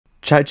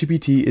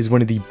ChatGPT is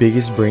one of the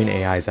biggest brain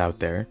AIs out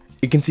there.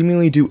 It can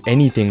seemingly do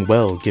anything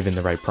well given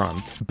the right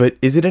prompt. But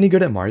is it any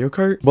good at Mario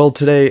Kart? Well,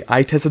 today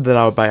I tested that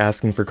out by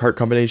asking for kart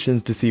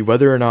combinations to see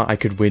whether or not I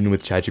could win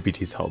with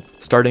ChatGPT's help,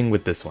 starting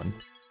with this one.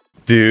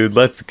 Dude,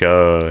 let's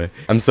go.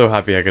 I'm so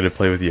happy I got to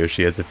play with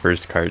Yoshi as a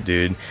first kart,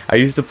 dude. I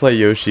used to play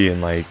Yoshi in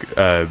like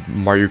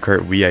Mario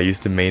Kart Wii. I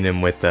used to main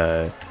him with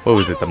what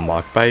was it, the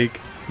Mach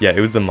Bike? Yeah, it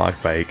was the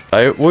Mach Bike.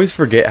 I always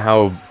forget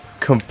how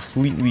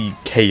completely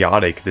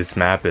chaotic this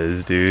map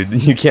is, dude.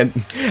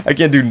 I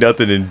can't do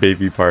nothing in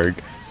Baby Park.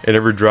 I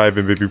never drive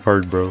in Baby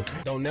Park, bro.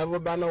 Don't never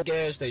buy no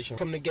gas station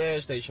from the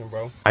gas station,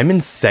 bro. I'm in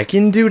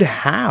second, dude?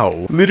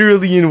 How?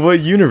 Literally in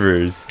what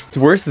universe? What's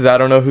worse is I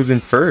don't know who's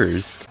in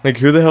first. Like,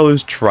 who the hell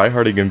is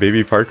tryharding in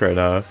Baby Park right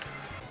now?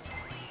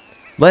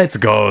 Let's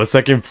go,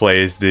 second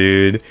place,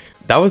 dude.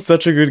 That was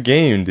such a good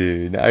game,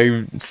 dude.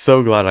 I'm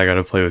so glad I got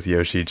to play with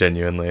Yoshi,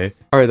 genuinely.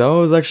 Alright, that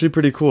one was actually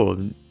pretty cool.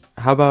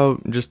 How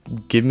about just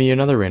give me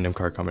another random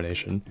card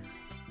combination?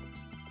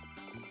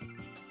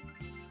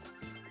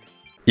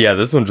 Yeah,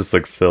 this one just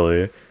looks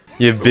silly.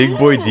 You have Big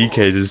Boy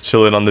DK just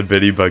chilling on the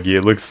Biddy Buggy.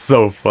 It looks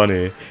so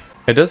funny.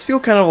 It does feel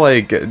kind of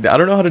like, I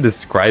don't know how to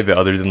describe it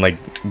other than like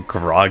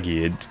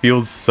groggy. It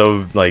feels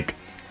so like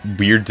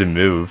weird to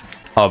move.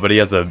 Oh, but he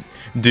has a...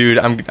 Dude,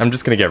 I'm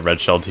just gonna get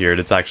red shelled here.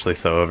 It's actually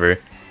so over.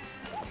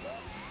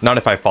 Not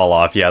if I fall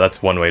off. Yeah,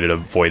 that's one way to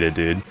avoid it,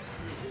 dude.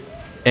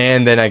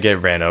 And then I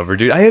get ran over.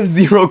 Dude, I have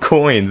 0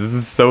 coins. This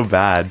is so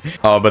bad.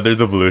 Oh, but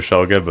there's a blue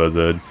shell. Get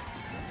buzzed.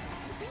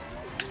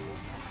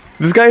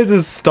 This guy is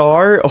a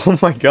star? Oh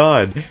my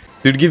god.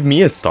 Dude, give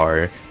me a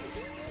star.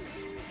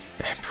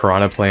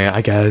 Piranha Plant,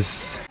 I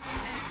guess.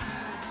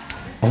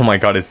 Oh my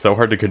god, it's so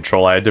hard to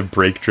control. I had to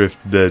brake drift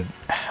the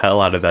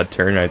hell out of that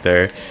turn right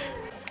there.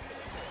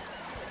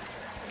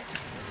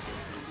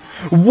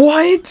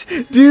 What?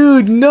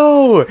 Dude,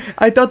 no!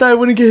 I thought that I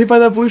wouldn't get hit by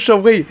that blue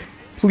shell. Wait,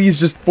 please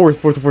just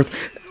fourth.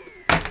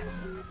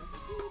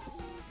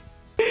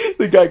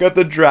 The guy got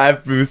the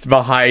drive boost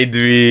behind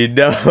me.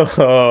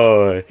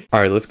 No.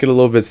 Alright, let's get a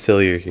little bit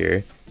sillier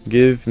here.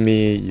 Give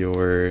me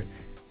your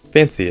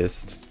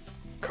fanciest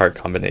card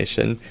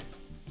combination.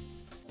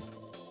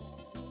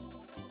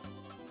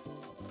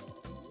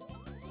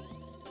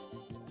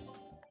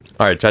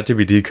 Alright,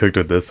 ChatGPT cooked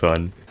with this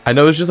one. I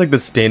know it's just like the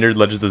standard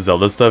Legends of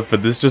Zelda stuff,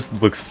 but this just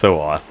looks so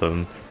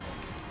awesome.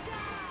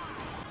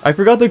 I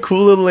forgot the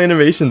cool little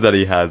animations that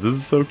he has. This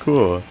is so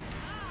cool.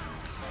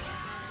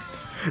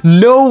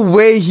 No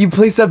way! He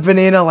placed that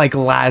banana like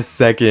last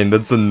second.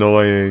 That's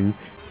annoying.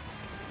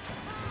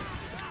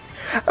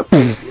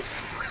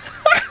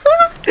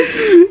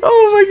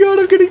 Oh my god,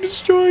 I'm getting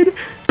destroyed.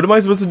 What am I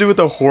supposed to do with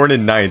the horn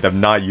in 9th? I'm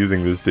not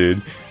using this,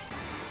 dude.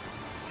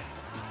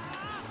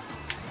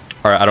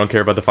 Alright, I don't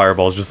care about the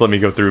fireballs. Just let me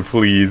go through,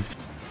 please.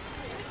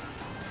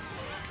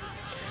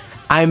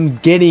 I'm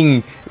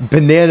getting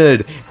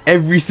bananaed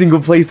every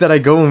single place that I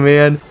go,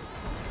 man.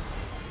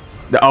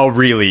 Oh,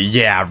 really?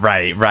 Yeah,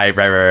 right.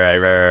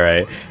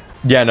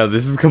 Yeah, no,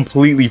 this is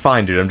completely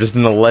fine, dude. I'm just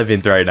in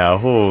 11th right now.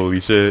 Holy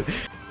shit.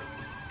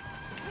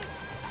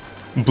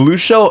 Blue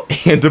shell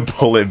and a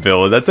bullet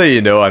bill. That's how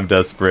you know I'm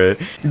desperate.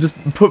 Just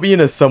put me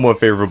in a somewhat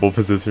favorable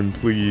position,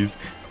 please.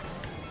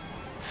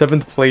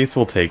 7th place,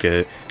 we'll take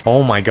it.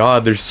 Oh my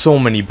god, there's so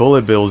many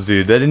bullet bills,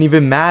 dude. That didn't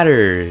even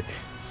matter.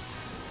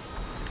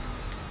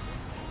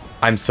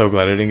 I'm so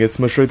glad I didn't get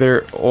smushed right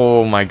there.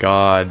 Oh my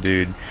god,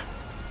 dude.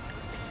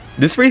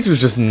 This race was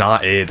just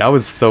not it. That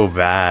was so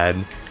bad.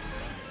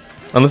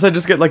 Unless I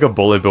just get like a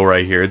bullet bill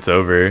right here, it's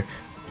over.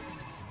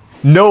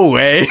 No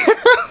way.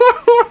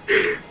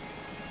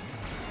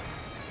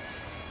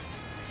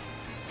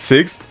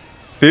 6th?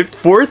 5th?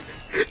 4th?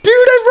 Dude,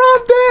 I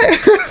robbed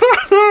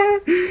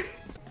that!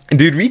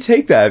 Dude, we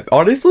take that.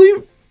 Honestly,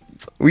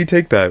 we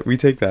take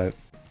that.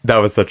 That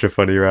was such a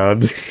funny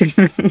round.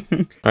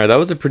 Alright, that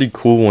was a pretty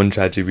cool one,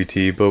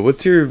 ChatGPT, but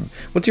what's your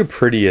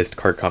prettiest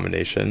card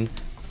combination?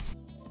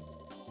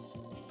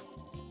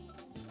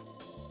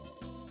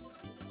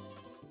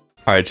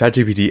 Alright,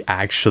 ChatGPT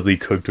actually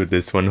cooked with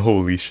this one.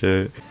 Holy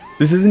shit.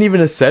 This isn't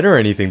even a set or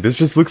anything. This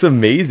just looks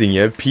amazing.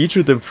 You have Peach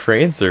with a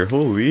Prancer.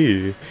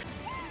 Holy.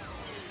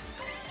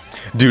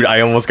 Dude, I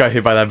almost got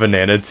hit by that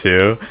banana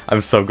too. I'm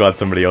so glad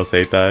somebody else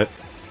ate that.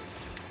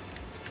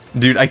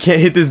 Dude, I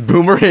can't hit this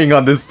boomerang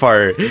on this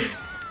part.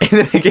 And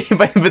then I get hit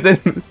by it, but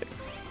then...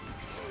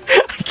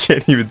 I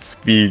can't even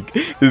speak.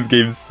 This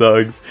game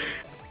sucks.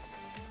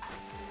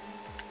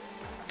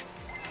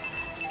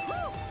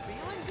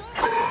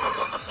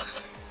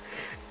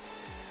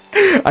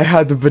 I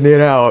had the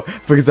banana out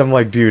because I'm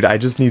like, dude, I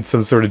just need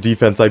some sort of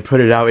defense. I put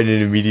it out and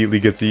it immediately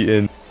gets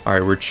eaten.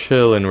 Alright, we're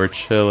chilling.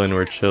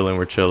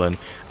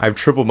 I have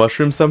triple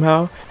mushroom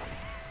somehow.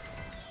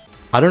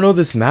 I don't know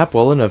this map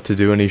well enough to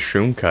do any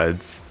shroom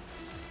cuts.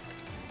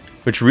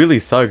 Which really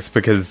sucks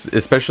because,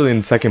 especially in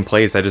 2nd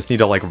place, I just need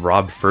to like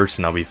rob first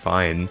and I'll be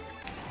fine.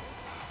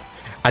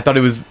 I thought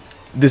it was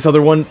this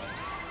other one.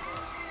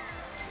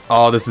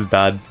 Oh, this is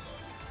bad.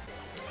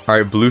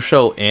 Alright, blue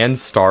shell and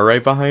star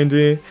right behind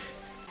me.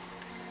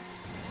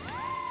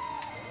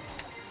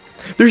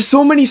 There's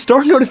so many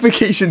star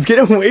notifications. Get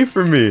away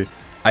from me.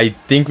 I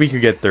think we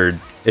could get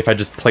third if I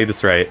just play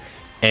this right.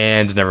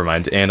 And never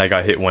mind. And I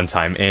got hit one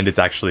time. And it's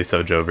actually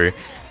so jover.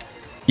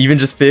 Even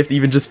just fifth,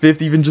 even just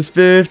fifth, even just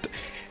fifth.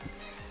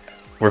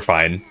 We're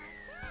fine.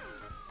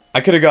 I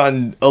could have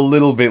gotten a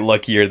little bit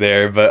luckier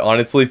there, but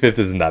honestly, fifth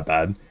isn't that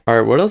bad.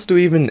 Alright, what else do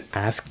we even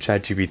ask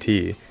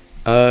ChatGPT?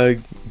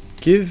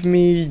 Give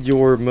me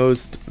your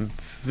most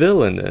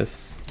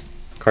villainous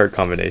card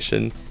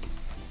combination.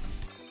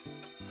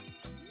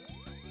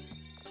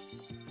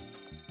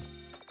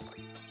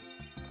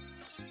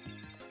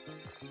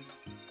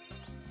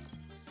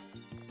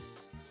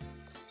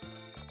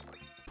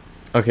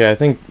 Okay, I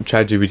think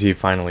ChatGPT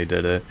finally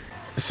did it.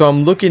 So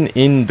I'm looking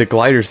in the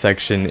glider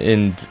section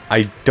and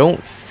I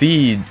don't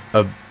see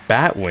a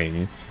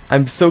Batwing.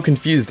 I'm so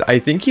confused. I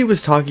think he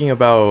was talking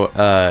about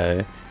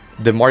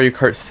the Mario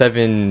Kart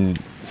 7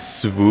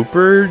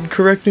 Swooper,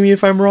 correct me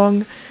if I'm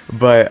wrong,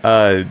 but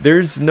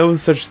there's no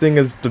such thing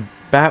as the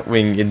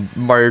Batwing in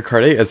Mario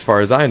Kart 8 as far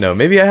as I know.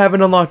 Maybe I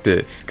haven't unlocked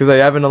it, because I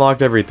haven't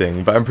unlocked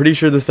everything, but I'm pretty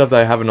sure the stuff that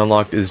I haven't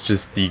unlocked is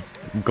just the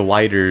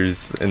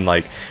gliders and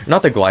like,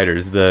 not the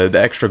gliders, the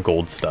extra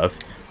gold stuff.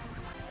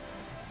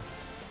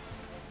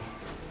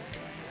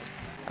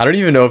 I don't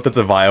even know if that's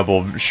a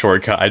viable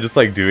shortcut. I just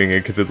like doing it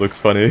because it looks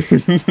funny.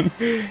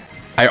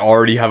 I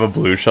already have a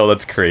blue shell,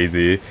 that's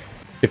crazy.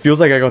 It feels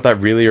like I got that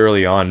really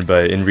early on,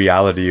 but in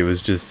reality it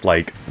was just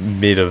like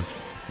mid of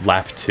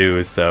lap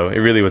 2, so it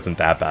really wasn't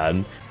that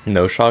bad.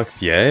 No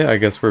shocks yet, I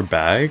guess we're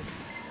back.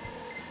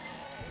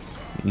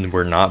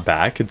 We're not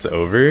back, it's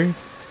over.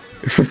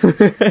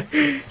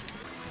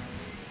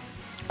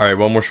 Alright,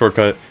 one more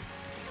shortcut.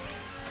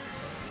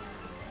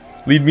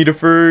 Lead me to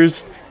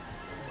first.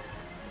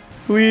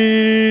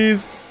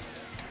 Please.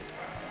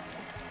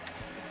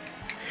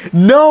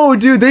 No,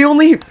 dude, they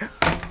only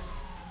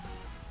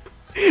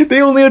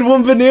had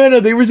one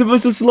banana. They were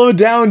supposed to slow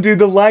down, dude.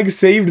 The lag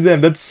saved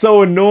them. That's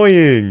so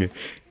annoying.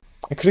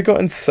 I could have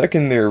gotten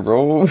second there,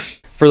 bro.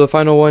 For the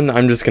final one,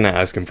 I'm just gonna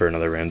ask him for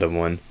another random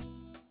one.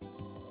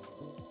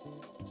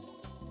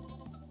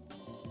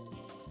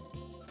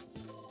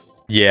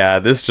 Yeah,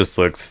 this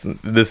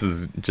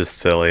is just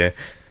silly.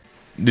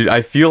 Dude,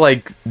 I feel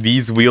like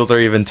these wheels are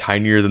even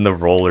tinier than the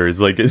rollers.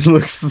 Like, it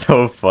looks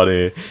so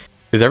funny.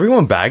 Is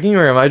everyone bagging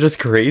or am I just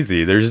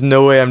crazy? There's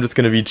no way I'm just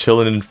gonna be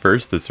chilling in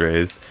first this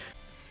race.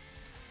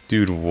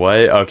 Dude, what?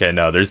 Okay,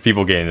 no, there's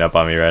people gaining up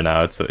on me right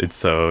now. It's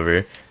so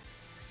over.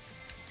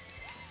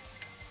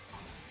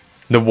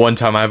 The one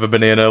time I have a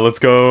banana, let's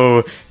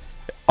go.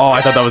 Oh,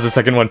 I thought that was the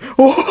second one.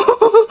 Oh!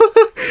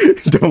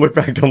 Don't look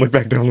back, don't look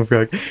back, don't look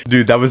back.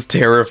 Dude, that was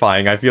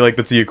terrifying. I feel like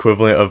that's the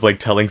equivalent of like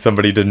telling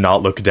somebody to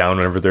not look down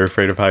whenever they're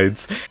afraid of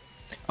heights.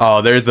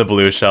 Oh, there's the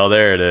blue shell.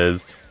 There it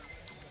is.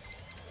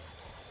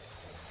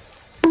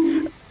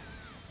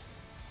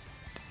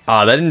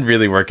 Ah, that didn't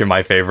really work in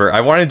my favor.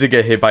 I wanted to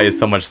get hit by it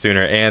so much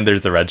sooner, and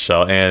there's the red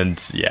shell,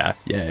 and yeah,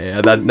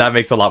 that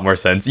makes a lot more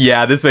sense.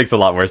 Yeah, this makes a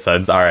lot more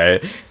sense. All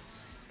right.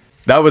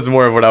 That was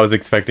more of what I was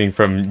expecting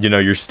from, you know,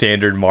 your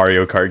standard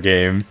Mario Kart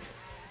game.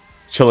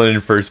 Chilling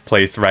in first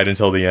place right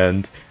until the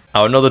end.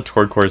 I don't know the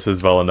tour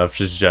courses well enough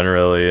just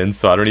generally, and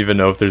so I don't even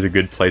know if there's a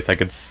good place I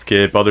could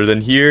skip other than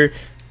here.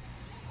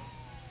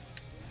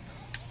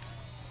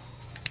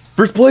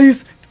 First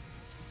place!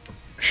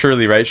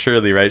 Surely, right?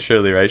 Surely, right?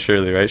 Surely, right?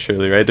 Surely, right?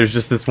 Surely, right? There's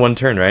just this one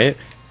turn, right?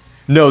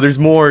 No, there's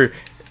more!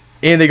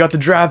 And they got the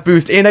draft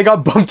boost, and I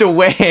got bumped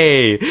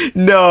away!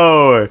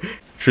 No!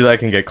 Surely I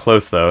can get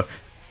close, though.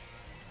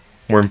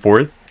 We're in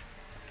fourth.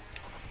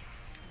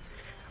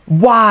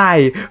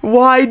 Why?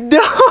 Why?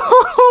 No!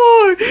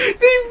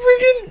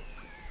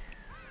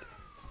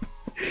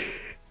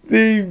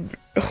 They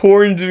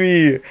horned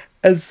me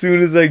as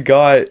soon as I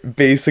got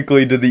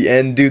basically to the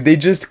end, dude. They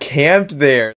just camped there.